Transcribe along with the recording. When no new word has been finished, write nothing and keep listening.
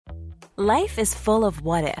Life is full of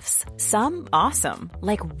what-ifs. Some awesome,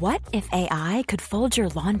 like what if AI could fold your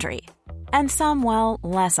laundry? And some, well,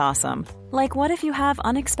 less awesome, like what if you have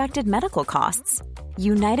unexpected medical costs?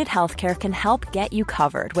 United Healthcare can help get you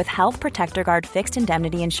covered with Health Protector Guard fixed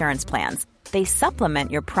indemnity insurance plans. They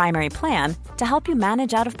supplement your primary plan to help you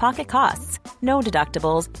manage out-of-pocket costs. No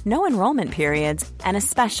deductibles, no enrollment periods, and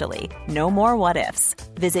especially no more what-ifs.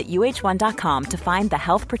 Visit uh1.com to find the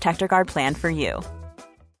Health Protector Guard plan for you.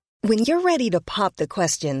 When you're ready to pop the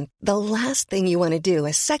question, the last thing you want to do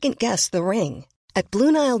is second-guess the ring. At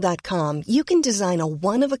BlueNile.com, you can design a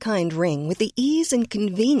one-of-a-kind ring with the ease and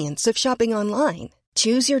convenience of shopping online.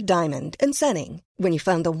 Choose your diamond and setting. When you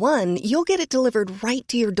find the one, you'll get it delivered right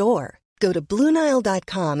to your door. Go to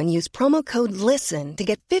BlueNile.com and use promo code LISTEN to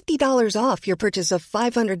get $50 off your purchase of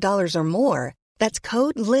 $500 or more. That's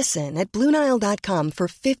code LISTEN at BlueNile.com for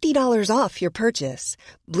 $50 off your purchase.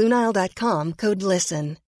 BlueNile.com, code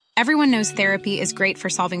LISTEN. Everyone knows therapy is great for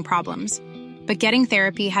solving problems. But getting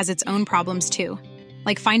therapy has its own problems too.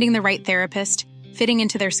 Like finding the right therapist, fitting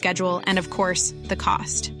into their schedule, and of course, the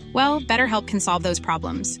cost. Well, BetterHelp can solve those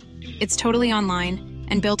problems. It's totally online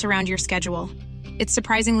and built around your schedule. It's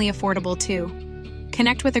surprisingly affordable, too.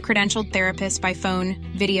 Connect with a credentialed therapist by phone,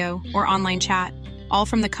 video, or online chat, all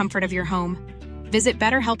from the comfort of your home. Visit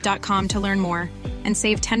BetterHelp.com to learn more and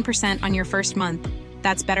save 10% on your first month.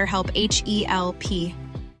 That's BetterHelp, H-E-L-P.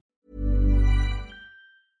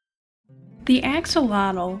 The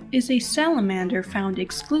axolotl is a salamander found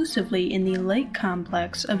exclusively in the lake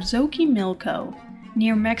complex of Xochimilco,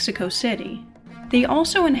 near Mexico City. They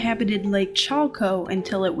also inhabited Lake Chalco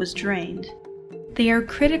until it was drained. They are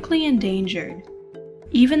critically endangered.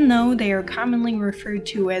 Even though they are commonly referred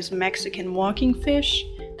to as Mexican walking fish,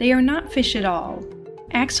 they are not fish at all.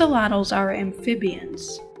 Axolotls are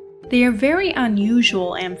amphibians. They are very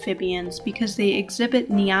unusual amphibians because they exhibit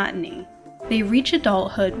neoteny. They reach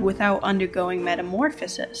adulthood without undergoing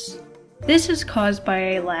metamorphosis. This is caused by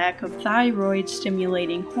a lack of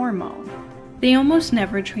thyroid-stimulating hormone. They almost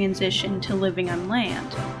never transition to living on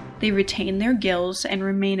land. They retain their gills and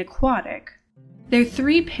remain aquatic. Their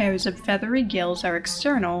 3 pairs of feathery gills are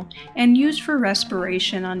external and used for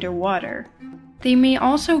respiration underwater. They may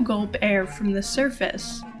also gulp air from the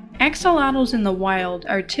surface. Axolotls in the wild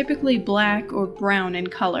are typically black or brown in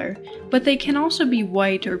color, but they can also be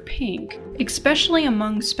white or pink, especially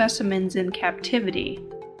among specimens in captivity.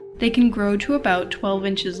 They can grow to about 12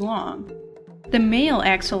 inches long. The male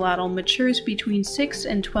axolotl matures between 6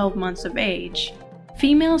 and 12 months of age.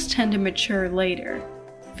 Females tend to mature later.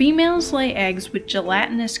 Females lay eggs with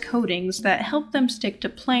gelatinous coatings that help them stick to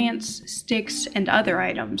plants, sticks, and other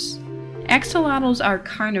items. Axolotls are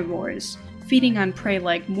carnivores, feeding on prey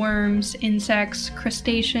like worms, insects,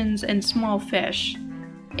 crustaceans, and small fish.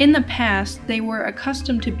 In the past, they were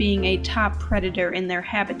accustomed to being a top predator in their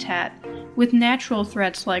habitat, with natural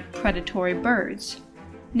threats like predatory birds.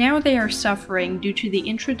 Now they are suffering due to the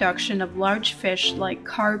introduction of large fish like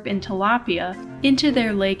carp and tilapia into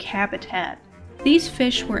their lake habitat. These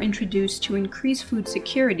fish were introduced to increase food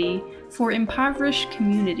security for impoverished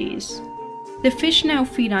communities. The fish now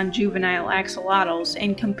feed on juvenile axolotls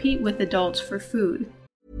and compete with adults for food.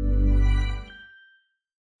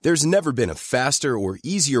 There's never been a faster or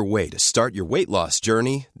easier way to start your weight loss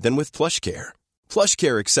journey than with PlushCare.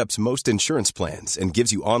 PlushCare accepts most insurance plans and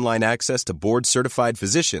gives you online access to board-certified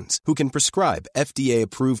physicians who can prescribe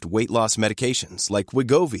FDA-approved weight loss medications like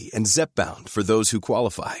Wegovy and Zepbound for those who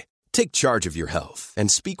qualify. Take charge of your health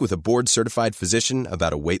and speak with a board-certified physician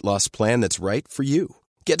about a weight loss plan that's right for you.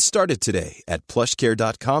 Get started today at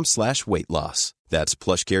plushcare.com/weight loss. That's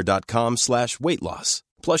plushcare.com/weight loss.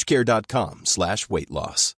 plushcare.com/weight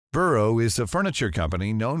loss. Burrow is a furniture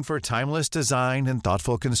company known for timeless design and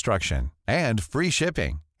thoughtful construction and free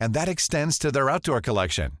shipping, and that extends to their outdoor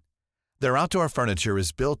collection. Their outdoor furniture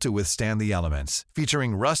is built to withstand the elements,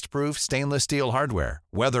 featuring rust-proof stainless steel hardware,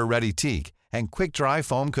 weather-ready teak, and quick-dry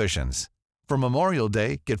foam cushions. For Memorial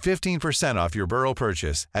Day, get 15% off your Burrow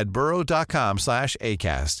purchase at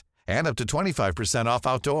burrow.com/acast and up to 25% off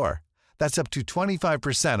outdoor. That's up to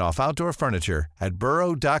 25% off outdoor furniture at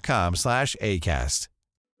burrow.com/acast.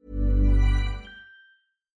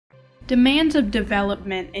 Demands of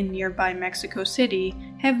development in nearby Mexico City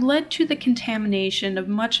have led to the contamination of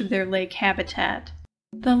much of their lake habitat.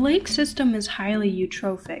 The lake system is highly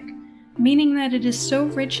eutrophic, meaning that it is so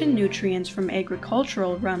rich in nutrients from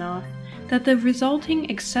agricultural runoff that the resulting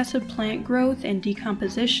excessive plant growth and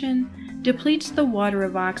decomposition depletes the water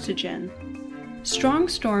of oxygen. Strong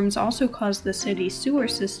storms also cause the city's sewer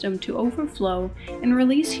system to overflow and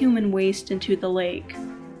release human waste into the lake.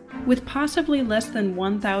 With possibly less than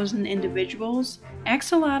 1,000 individuals,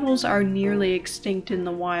 Axolotls are nearly extinct in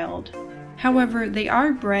the wild. However, they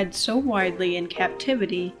are bred so widely in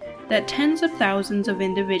captivity that tens of thousands of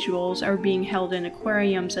individuals are being held in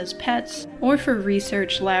aquariums as pets or for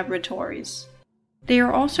research laboratories. They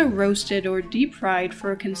are also roasted or deep-fried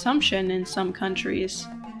for consumption in some countries.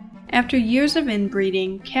 After years of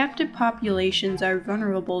inbreeding, captive populations are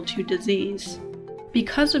vulnerable to disease.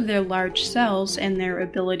 Because of their large cells and their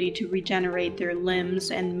ability to regenerate their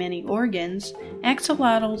limbs and many organs,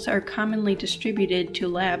 axolotls are commonly distributed to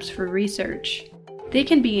labs for research. They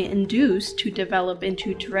can be induced to develop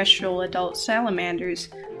into terrestrial adult salamanders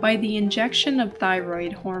by the injection of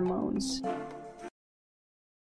thyroid hormones.